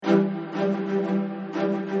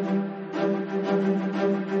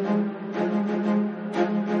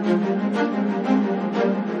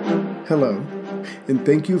Hello, and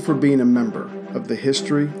thank you for being a member of the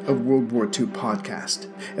History of World War II podcast,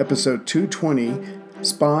 episode 220,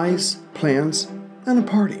 Spies, Plans, and a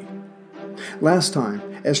Party. Last time,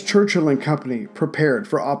 as Churchill and company prepared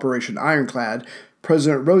for Operation Ironclad,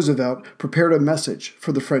 President Roosevelt prepared a message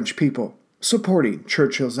for the French people, supporting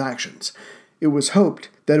Churchill's actions. It was hoped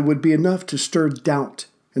that it would be enough to stir doubt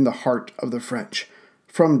in the heart of the French.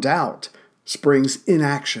 From doubt springs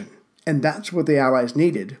inaction. And that's what the Allies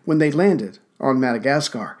needed when they landed on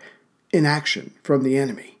Madagascar, inaction from the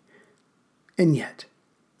enemy. And yet,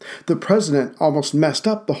 the president almost messed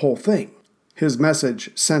up the whole thing. His message,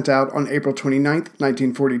 sent out on April 29,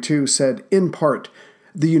 1942, said, in part,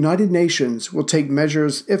 "The United Nations will take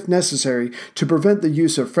measures, if necessary, to prevent the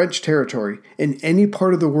use of French territory in any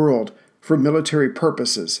part of the world for military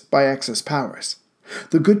purposes by Axis powers.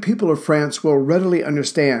 The good people of France will readily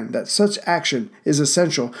understand that such action is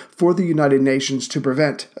essential for the United Nations to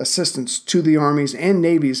prevent assistance to the armies and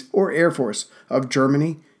navies or air force of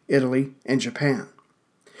Germany, Italy, and Japan."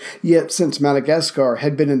 Yet, since Madagascar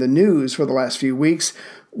had been in the news for the last few weeks,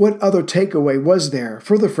 what other takeaway was there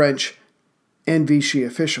for the French and Vichy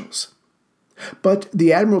officials? But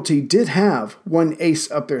the Admiralty did have one ace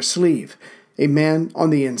up their sleeve, a man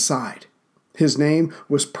on the inside. His name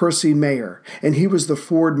was Percy Mayer, and he was the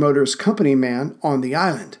Ford Motors Company man on the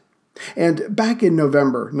island. And back in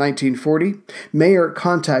November 1940, Mayer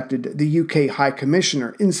contacted the UK High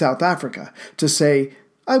Commissioner in South Africa to say,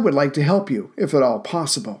 "I would like to help you, if at all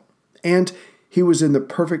possible." And he was in the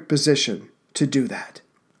perfect position to do that.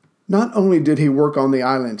 Not only did he work on the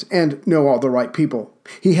island and know all the right people,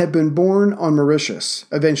 he had been born on Mauritius,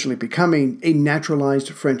 eventually becoming a naturalized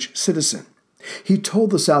French citizen. He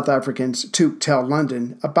told the South Africans to tell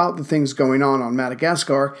London about the things going on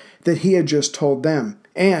Madagascar that he had just told them,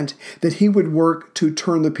 and that he would work to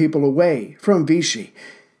turn the people away from Vichy.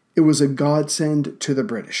 It was a godsend to the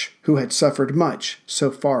British, who had suffered much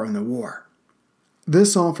so far in the war.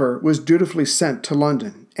 This offer was dutifully sent to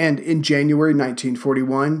London, and in January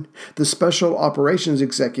 1941, the Special Operations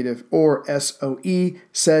Executive, or SOE,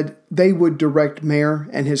 said they would direct Mayer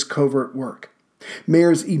and his covert work.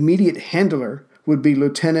 Mayer's immediate handler would be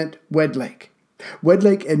Lieutenant Wedlake.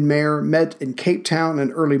 Wedlake and Mayer met in Cape Town in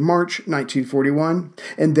early March 1941,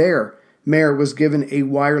 and there Mayer was given a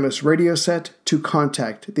wireless radio set to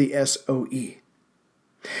contact the SOE.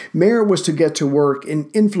 Mayer was to get to work in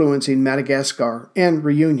influencing Madagascar and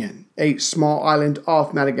Reunion, a small island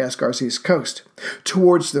off Madagascar's east coast,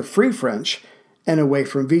 towards the Free French and away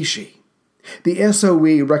from Vichy. The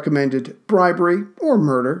SOE recommended bribery or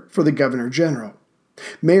murder for the Governor General.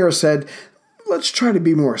 Mayer said, "Let's try to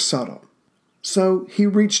be more subtle." So he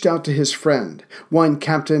reached out to his friend, one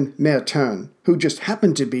Captain Merton, who just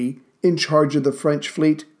happened to be in charge of the French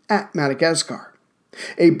fleet at Madagascar.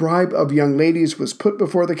 A bribe of young ladies was put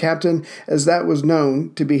before the captain, as that was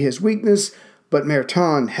known to be his weakness, but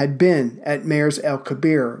Merton had been at Mayer's El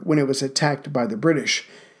Kabir when it was attacked by the British.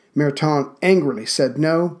 Merton angrily said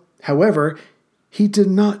no. However, he did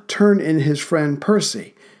not turn in his friend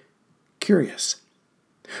Percy. Curious.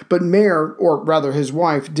 But Mayer, or rather his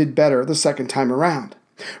wife, did better the second time around.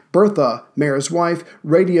 Bertha, Mayer's wife,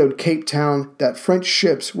 radioed Cape Town that French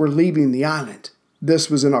ships were leaving the island.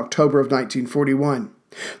 This was in October of 1941.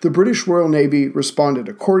 The British Royal Navy responded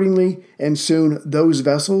accordingly, and soon those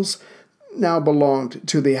vessels now belonged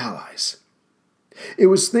to the Allies. It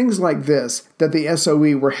was things like this that the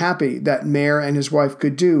SOE were happy that Mayer and his wife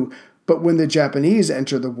could do, but when the Japanese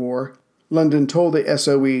entered the war, London told the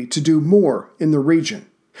SOE to do more in the region.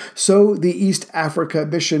 So the East Africa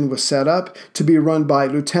mission was set up to be run by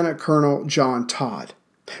Lieutenant Colonel John Todd.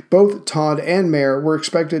 Both Todd and Mayer were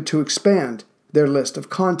expected to expand their list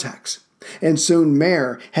of contacts, and soon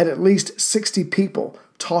Mayer had at least 60 people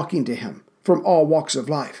talking to him from all walks of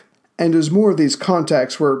life. And as more of these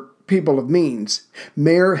contacts were people of means,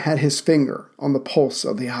 Mayer had his finger on the pulse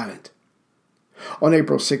of the island. On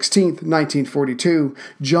April 16, 1942,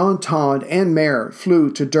 John Todd and Mayer flew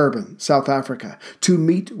to Durban, South Africa, to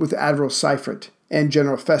meet with Admiral Seifert and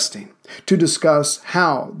General Festing to discuss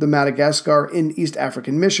how the Madagascar and East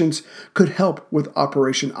African missions could help with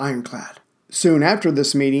Operation Ironclad. Soon after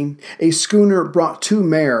this meeting, a schooner brought to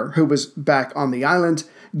Mayer, who was back on the island,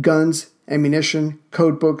 guns, ammunition,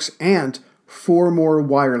 code books, and 4 more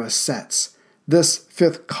wireless sets. This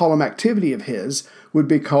fifth column activity of his would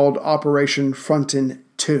be called Operation Frontin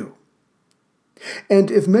II.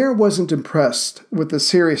 And if Mayer wasn't impressed with the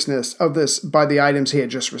seriousness of this by the items he had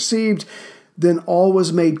just received, then all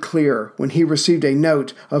was made clear when he received a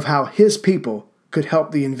note of how his people could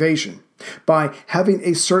help the invasion by having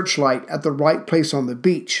a searchlight at the right place on the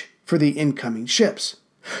beach for the incoming ships.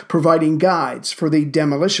 providing guides for the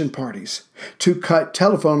demolition parties, to cut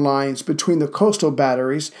telephone lines between the coastal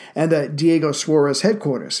batteries and the Diego Suarez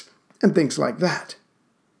headquarters, and things like that.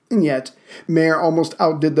 And yet, Mayer almost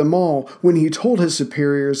outdid them all when he told his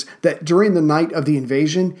superiors that during the night of the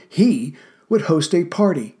invasion, he would host a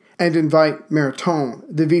party and invite Meriton,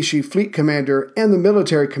 the Vichy fleet commander, and the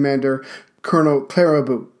military commander, Colonel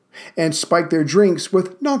Clairabout, and spike their drinks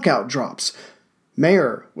with knockout drops.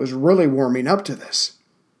 Mayer was really warming up to this.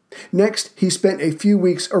 Next, he spent a few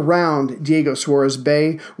weeks around Diego Suarez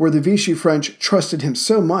Bay, where the Vichy French trusted him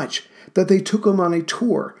so much that they took him on a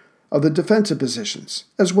tour of the defensive positions,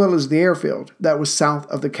 as well as the airfield that was south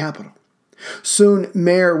of the capital. Soon,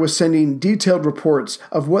 Mayer was sending detailed reports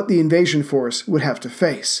of what the invasion force would have to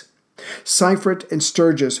face. Seifert and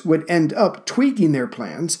Sturgis would end up tweaking their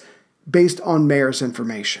plans based on Mayer's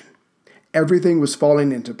information. Everything was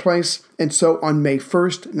falling into place, and so on May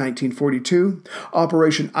 1st, 1942,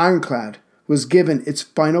 Operation Ironclad was given its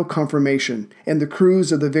final confirmation, and the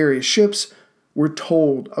crews of the various ships were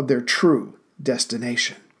told of their true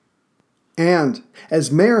destination. And, as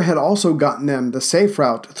Mayer had also gotten them the safe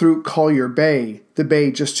route through Collier Bay, the bay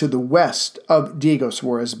just to the west of Diego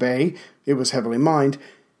Suarez Bay, it was heavily mined,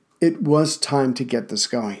 it was time to get this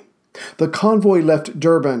going. The convoy left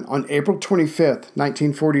Durban on April 25,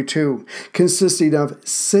 1942, consisting of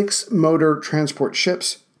 6 motor transport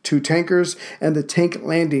ships, 2 tankers, and the tank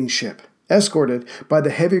landing ship, escorted by the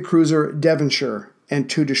heavy cruiser Devonshire and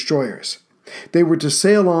 2 destroyers. They were to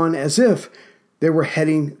sail on as if they were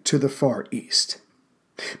heading to the Far East.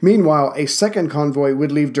 Meanwhile, a second convoy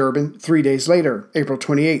would leave Durban 3 days later, April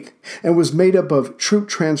 28th, and was made up of troop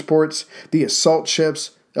transports, the assault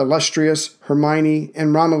ships, Illustrious, Hermione,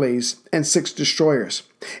 and Ramillies, and 6 destroyers,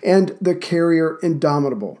 and the carrier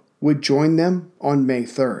Indomitable would join them on May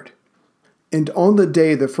 3rd. And on the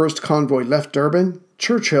day the first convoy left Durban,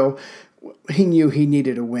 Churchill, he knew he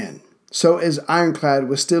needed a win. So as Ironclad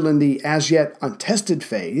was still in the as-yet untested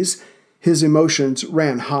phase, his emotions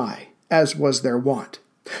ran high, as was their wont.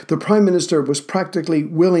 The Prime Minister was practically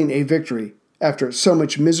willing a victory after so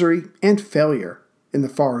much misery and failure in the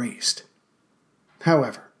Far East.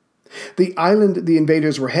 However, the island the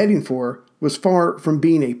invaders were heading for was far from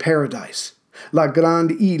being a paradise. La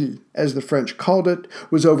Grande Île, as the French called it,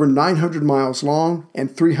 was over 900 miles long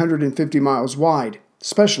and 350 miles wide,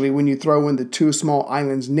 especially when you throw in the 2 small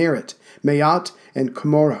islands near it, Mayotte and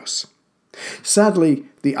Comoros. Sadly,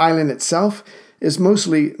 the island itself is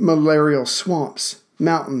mostly malarial swamps,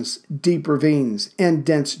 mountains, deep ravines, and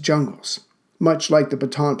dense jungles. Much like the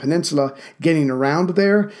Bataan Peninsula, getting around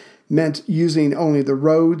there meant using only the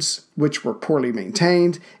roads, which were poorly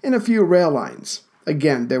maintained, and a few rail lines.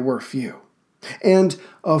 Again, there were few. And,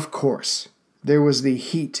 of course, there was the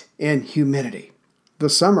heat and humidity. The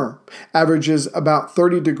summer averages about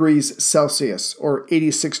 30 degrees Celsius, or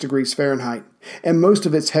 86 degrees Fahrenheit, and most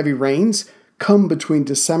of its heavy rains come between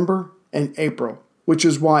December and April, which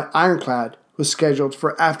is why Ironclad was scheduled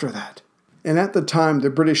for after that. And at the time the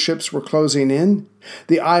British ships were closing in,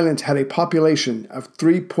 the island had a population of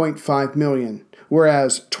 3.5 million,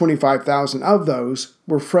 whereas 25,000 of those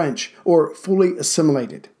were French or fully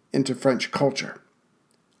assimilated into French culture.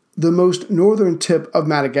 The most northern tip of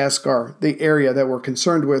Madagascar, the area that we're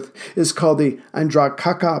concerned with, is called the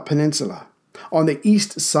Andrakaka Peninsula. On the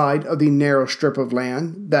east side of the narrow strip of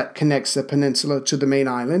land that connects the peninsula to the main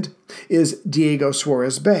island is Diego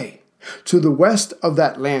Suarez Bay. To the west of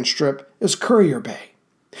that land strip is Courier Bay.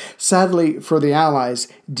 Sadly for the Allies,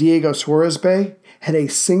 Diego Suarez Bay had a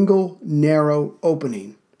single narrow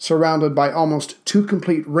opening, surrounded by almost 2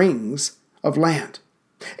 complete rings of land.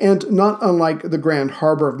 And not unlike the Grand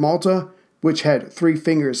Harbor of Malta, which had 3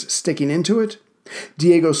 fingers sticking into it,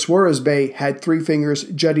 Diego Suarez Bay had 3 fingers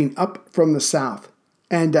jutting up from the south.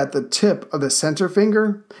 And at the tip of the center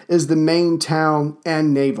finger is the main town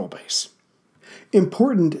and naval base.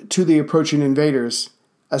 Important to the approaching invaders,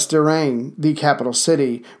 Asterain, the capital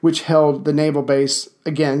city, which held the naval base,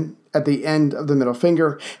 again, at the end of the middle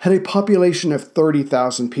finger, had a population of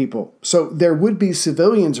 30,000 people, so there would be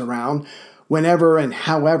civilians around whenever and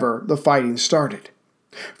however the fighting started.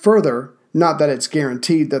 Further, not that it's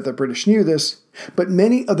guaranteed that the British knew this, but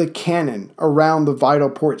many of the cannon around the vital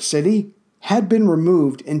port city had been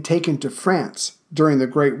removed and taken to France during the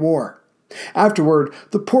Great War. Afterward,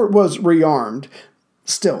 the port was rearmed.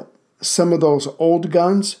 Still, some of those old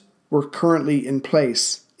guns were currently in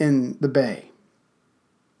place in the bay.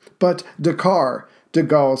 But Dakar, de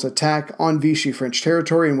Gaulle's attack on Vichy French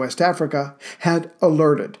territory in West Africa, had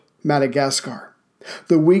alerted Madagascar.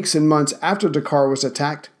 The weeks and months after Dakar was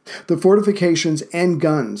attacked, the fortifications and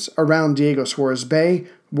guns around Diego Suarez Bay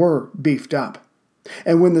were beefed up.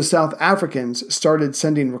 And when the South Africans started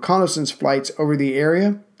sending reconnaissance flights over the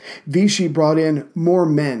area, Vichy brought in more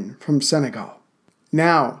men from Senegal.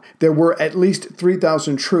 Now, there were at least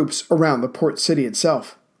 3,000 troops around the port city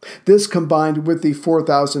itself. This, combined with the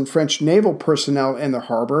 4,000 French naval personnel in the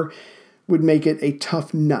harbor, would make it a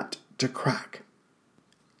tough nut to crack.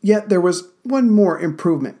 Yet there was one more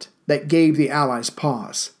improvement that gave the Allies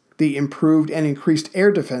pause: the improved and increased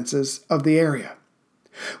air defenses of the area.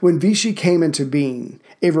 When Vichy came into being,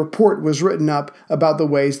 a report was written up about the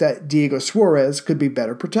ways that Diego Suarez could be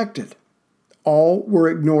better protected. All were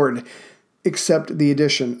ignored, except the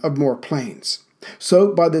addition of more planes.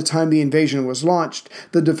 So by the time the invasion was launched,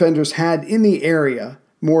 the defenders had in the area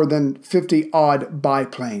more than 50-odd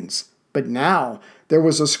biplanes. But now there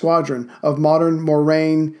was a squadron of modern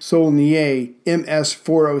Morane-Saulnier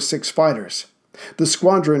MS-406 fighters. The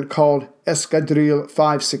squadron, called Escadrille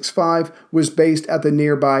 565, was based at the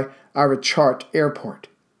nearby Arichat Airport.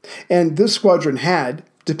 And this squadron had,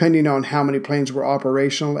 depending on how many planes were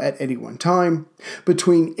operational at any one time,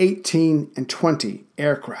 between 18 and 20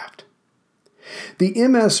 aircraft. The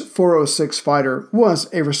MS-406 fighter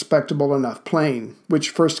was a respectable enough plane, which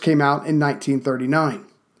first came out in 1939.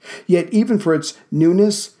 Yet even for its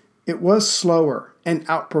newness, it was slower and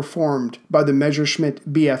outperformed by the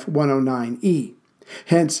Messerschmitt Bf-109E.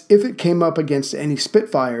 Hence, if it came up against any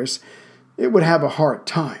Spitfires, it would have a hard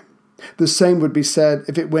time. The same would be said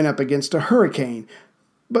if it went up against a Hurricane,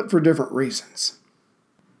 but for different reasons.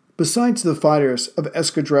 Besides the fighters of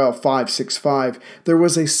Escadrille 565, there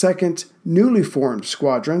was a second, newly formed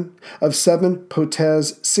squadron of 7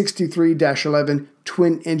 Potez 63-11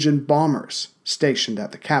 twin-engine bombers stationed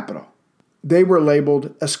at the capital. They were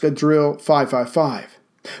labeled Escadrille 555,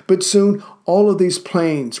 but soon all of these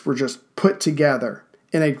planes were just put together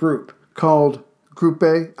in a group called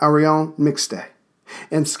Groupe Aérien Mixte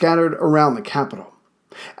and scattered around the capital.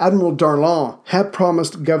 Admiral Darlan had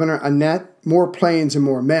promised Governor Annette more planes and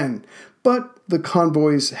more men, but the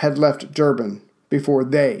convoys had left Durban before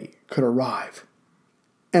they could arrive.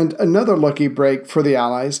 And another lucky break for the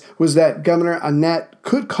Allies was that Governor Annette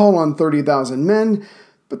could call on 30,000 men,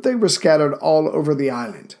 but they were scattered all over the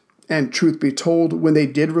island. And truth be told, when they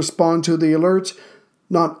did respond to the alert,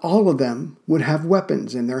 not all of them would have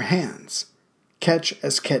weapons in their hands. Catch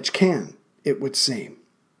as catch can, it would seem.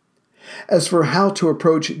 As for how to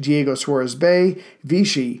approach Diego Suarez Bay,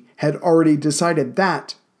 Vichy had already decided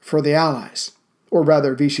that for the Allies, or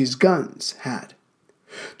rather Vichy's guns had.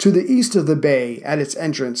 To the east of the bay, at its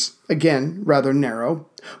entrance, again rather narrow,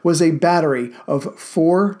 was a battery of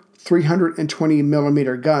 4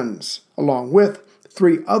 320mm guns, along with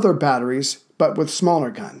 3 other batteries, but with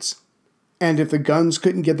smaller guns. And if the guns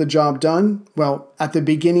couldn't get the job done, well, at the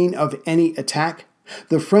beginning of any attack,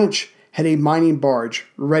 the French had a mining barge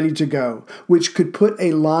ready to go, which could put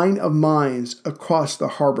a line of mines across the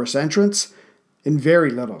harbor's entrance in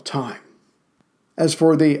very little time. As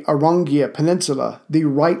for the Arangia Peninsula, the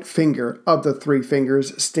right finger of the 3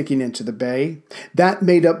 fingers sticking into the bay, that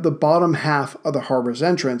made up the bottom half of the harbor's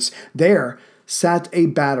entrance. There sat a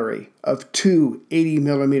battery of 2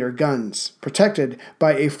 80mm guns, protected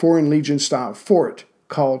by a Foreign Legion-style fort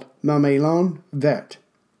called Mamelon Vert.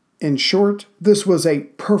 In short, this was a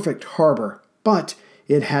perfect harbor, but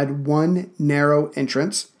it had one narrow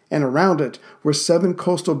entrance, and around it were 7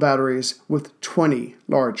 coastal batteries with 20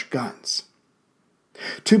 large guns.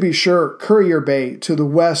 To be sure, Courier Bay to the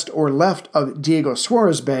west or left of Diego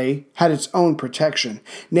Suarez Bay had its own protection,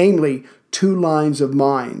 namely 2 lines of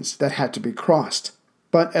mines that had to be crossed.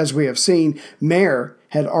 But as we have seen, Mayer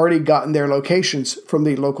had already gotten their locations from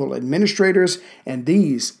the local administrators, and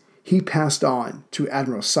these he passed on to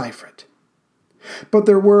Admiral Seifert. But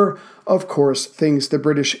there were, of course, things the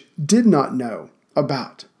British did not know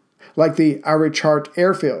about, like the Arichat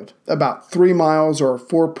airfield, about 3 miles or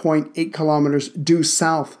 4.8 kilometers due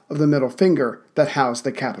south of the middle finger that housed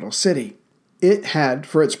the capital city. It had,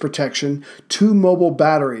 for its protection, 2 mobile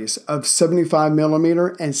batteries of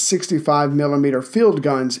 75mm and 65mm field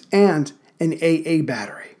guns and an AA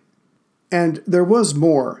battery. And there was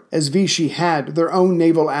more, as Vichy had their own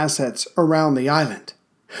naval assets around the island.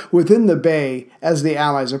 Within the bay, as the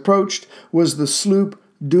Allies approached, was the sloop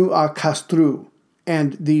Du Castru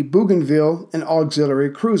and the Bougainville, an auxiliary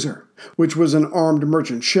cruiser, which was an armed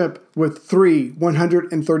merchant ship with 3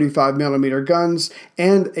 135mm guns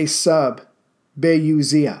and a sub,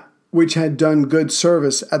 Beyouzia, which had done good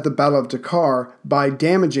service at the Battle of Dakar by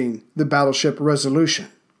damaging the battleship Resolution.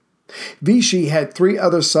 Vichy had 3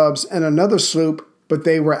 other subs and another sloop, but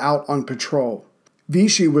they were out on patrol.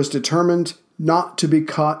 Vichy was determined not to be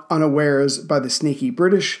caught unawares by the sneaky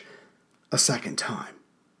British a second time.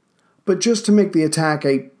 But just to make the attack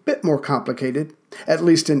a bit more complicated, at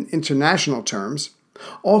least in international terms,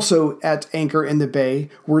 also at anchor in the bay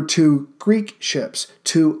were 2 Greek ships,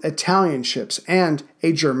 2 Italian ships, and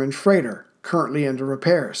a German freighter, currently under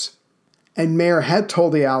repairs. And Mayer had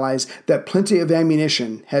told the Allies that plenty of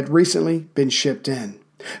ammunition had recently been shipped in.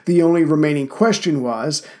 The only remaining question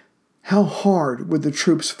was, how hard would the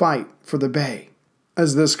troops fight for the bay?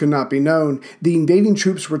 As this could not be known, the invading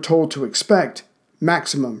troops were told to expect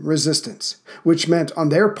maximum resistance, which meant on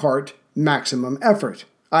their part maximum effort,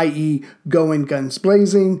 i.e. go in guns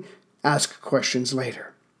blazing, ask questions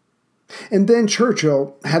later. And then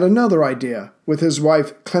Churchill had another idea, with his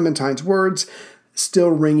wife Clementine's words still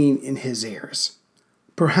ringing in his ears.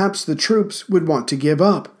 Perhaps the troops would want to give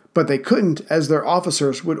up, but they couldn't as their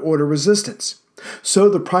officers would order resistance. So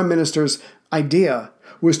the Prime Minister's idea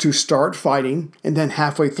was to start fighting and then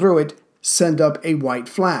halfway through it send up a white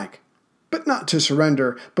flag. But not to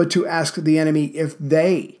surrender, but to ask the enemy if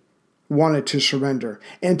they wanted to surrender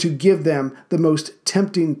and to give them the most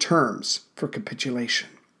tempting terms for capitulation.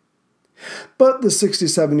 But the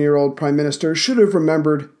 67-year-old Prime Minister should have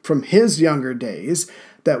remembered from his younger days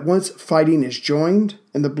that once fighting is joined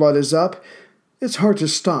and the blood is up, it's hard to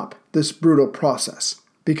stop this brutal process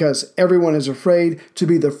because everyone is afraid to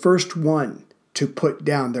be the first one to put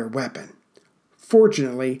down their weapon.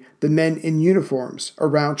 Fortunately, the men in uniforms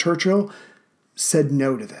around Churchill said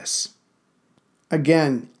no to this.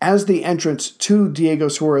 Again, as the entrance to Diego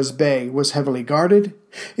Suarez Bay was heavily guarded,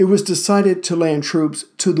 it was decided to land troops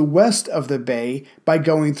to the west of the bay by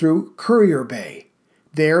going through Courier Bay.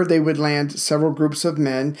 There they would land several groups of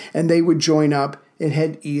men and they would join up and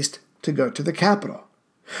head east to go to the capital.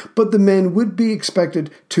 But the men would be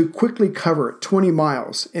expected to quickly cover 20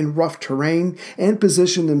 miles in rough terrain and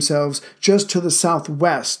position themselves just to the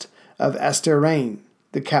southwest of Asterain,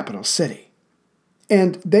 the capital city.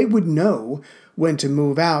 And they would know when to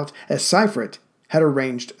move out, as Seifert had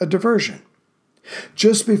arranged a diversion.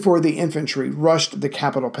 Just before the infantry rushed the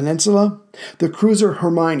capital peninsula, the cruiser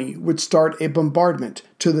Hermione would start a bombardment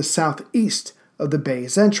to the southeast of the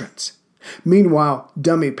bay's entrance. Meanwhile,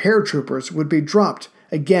 dummy paratroopers would be dropped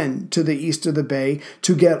again to the east of the bay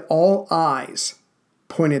to get all eyes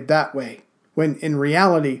pointed that way, when in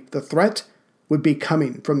reality the threat would be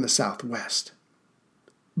coming from the southwest.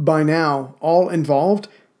 By now, all involved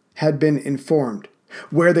had been informed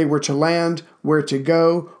where they were to land, where to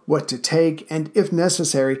go, what to take, and if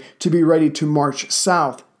necessary, to be ready to march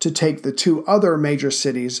south to take the 2 other major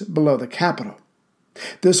cities below the capital.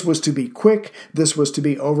 This was to be quick, this was to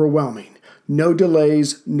be overwhelming. No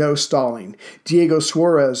delays, no stalling. Diego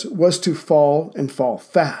Suarez was to fall and fall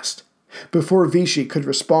fast, before Vichy could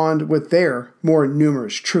respond with their more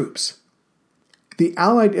numerous troops. The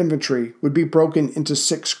Allied infantry would be broken into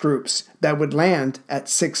 6 groups that would land at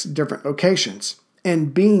 6 different locations.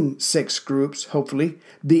 And being 6 groups, hopefully,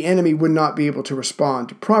 the enemy would not be able to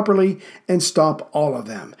respond properly and stop all of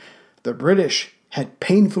them. The British had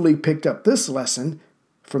painfully picked up this lesson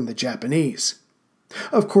from the Japanese.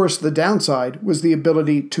 Of course, the downside was the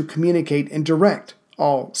ability to communicate and direct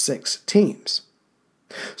all 6 teams.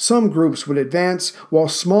 Some groups would advance, while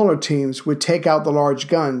smaller teams would take out the large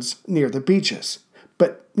guns near the beaches,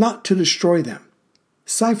 but not to destroy them.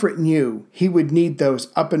 Seifert knew he would need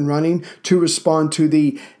those up and running to respond to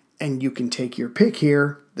the, and you can take your pick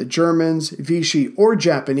here, the Germans, Vichy, or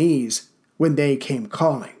Japanese, when they came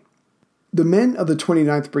calling. The men of the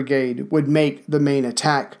 29th Brigade would make the main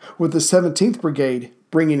attack, with the 17th Brigade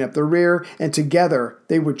bringing up the rear, and together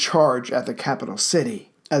they would charge at the capital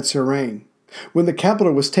city, at Seraing. When the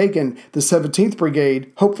capital was taken, the 17th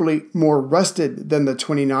Brigade, hopefully more rested than the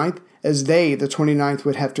 29th, as they, the 29th,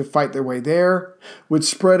 would have to fight their way there, would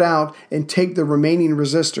spread out and take the remaining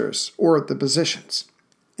resistors, or the positions.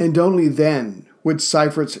 And only then would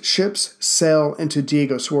Seifert's ships sail into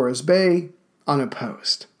Diego Suarez Bay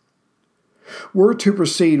unopposed. Word to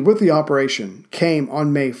proceed with the operation came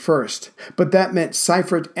on May 1st, but that meant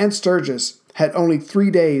Seifert and Sturgis had only 3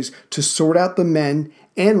 days to sort out the men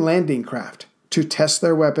and landing craft, to test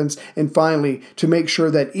their weapons, and finally to make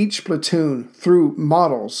sure that each platoon, through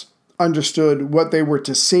models, understood what they were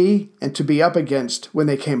to see and to be up against when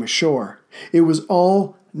they came ashore. It was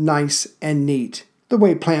all nice and neat, the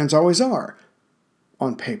way plans always are,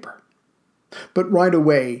 on paper. But right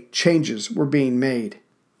away, changes were being made.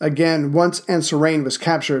 Again, once Anserain was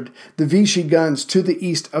captured, the Vichy guns to the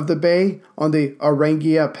east of the bay on the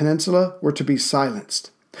Orangia Peninsula were to be silenced.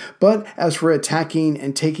 But as for attacking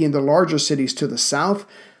and taking the larger cities to the south,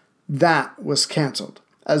 that was cancelled,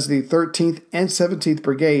 as the 13th and 17th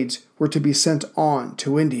Brigades were to be sent on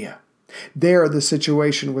to India. There the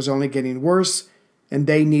situation was only getting worse, and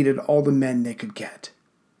they needed all the men they could get.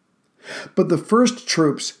 But the first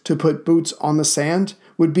troops to put boots on the sand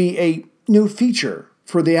would be a new feature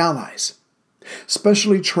for the Allies.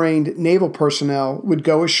 Specially trained naval personnel would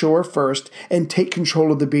go ashore first and take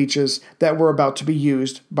control of the beaches that were about to be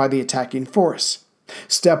used by the attacking force.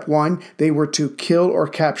 Step 1, they were to kill or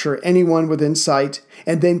capture anyone within sight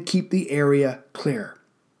and then keep the area clear.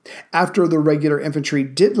 After the regular infantry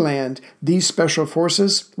did land, these special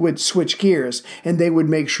forces would switch gears and they would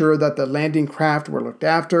make sure that the landing craft were looked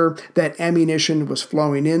after, that ammunition was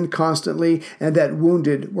flowing in constantly, and that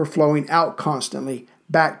wounded were flowing out constantly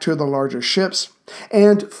back to the larger ships.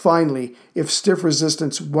 And finally, if stiff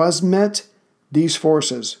resistance was met, these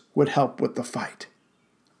forces would help with the fight.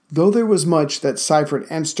 Though there was much that Seifert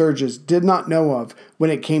and Sturgis did not know of when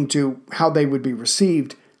it came to how they would be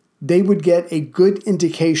received, they would get a good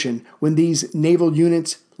indication when these naval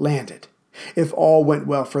units landed. If all went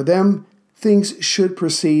well for them, things should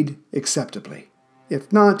proceed acceptably.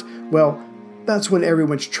 If not, well, that's when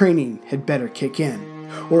everyone's training had better kick in,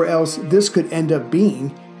 or else this could end up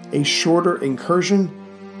being a shorter incursion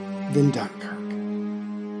than Dunkirk.